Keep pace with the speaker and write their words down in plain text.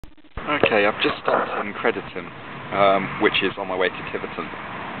Okay, I've just stopped in Crediton, which is on my way to Tiverton.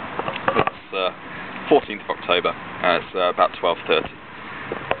 It's 14th of October, and it's about 12:30.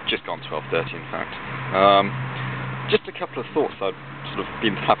 Just gone 12:30, in fact. Just a couple of thoughts I've sort of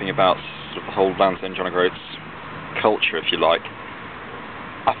been having about sort of the whole Land's End John O Groats culture, if you like.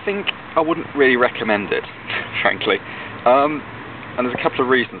 I think I wouldn't really recommend it, frankly. And there's a couple of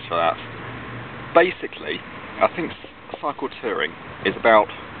reasons for that. Basically, I think cycle touring is about,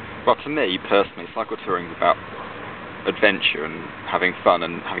 well, to me personally, cycle touring is about adventure and having fun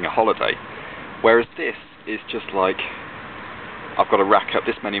and having a holiday, whereas this is just like, I've got to rack up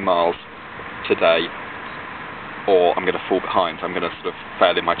this many miles today or I'm going to fall behind, I'm going to sort of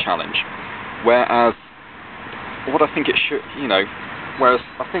fail in my challenge. Whereas what I think it should, whereas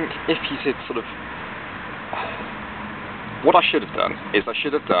I think if you did sort of, what I should have done is I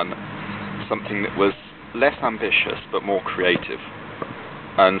should have done something that was less ambitious but more creative,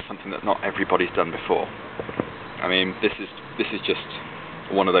 and something that not everybody's done before. I mean, this is just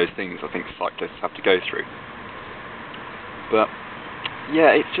one of those things I think cyclists have to go through. But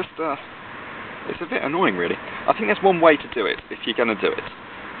yeah, it's just it's a bit annoying, really. I think there's one way to do it if you're going to do it,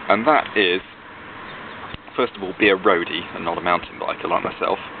 and that is, first of all, be a roadie and not a mountain biker like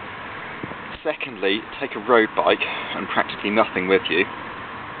myself. Secondly, take a road bike and practically nothing with you.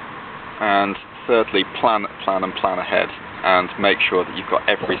 And thirdly, plan ahead and make sure that you've got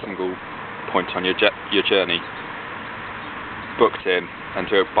every single point on your journey booked in, and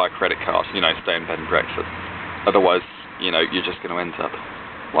do it by credit card, stay in bed and breakfast. Otherwise, you're just going to end up,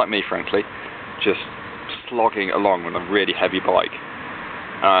 like me frankly, just slogging along on a really heavy bike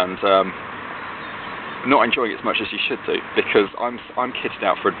and not enjoying it as much as you should do, because I'm kitted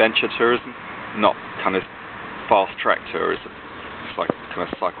out for adventure tourism, not kind of fast track tourism. It's like kind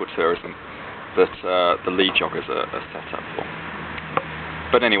of cycle tourism that the LE-JOGs are set up for.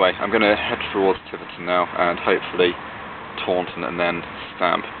 But anyway, I'm going to head towards Tiverton now, and hopefully Taunton and then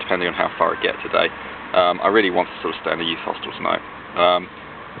Stamp, depending on how far I get today. I really want to sort of stay in a youth hostel tonight.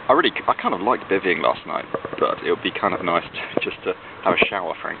 I kind of liked bivvying last night, but it would be kind of nice just to have a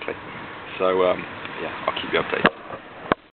shower, frankly. So yeah, I'll keep you updated.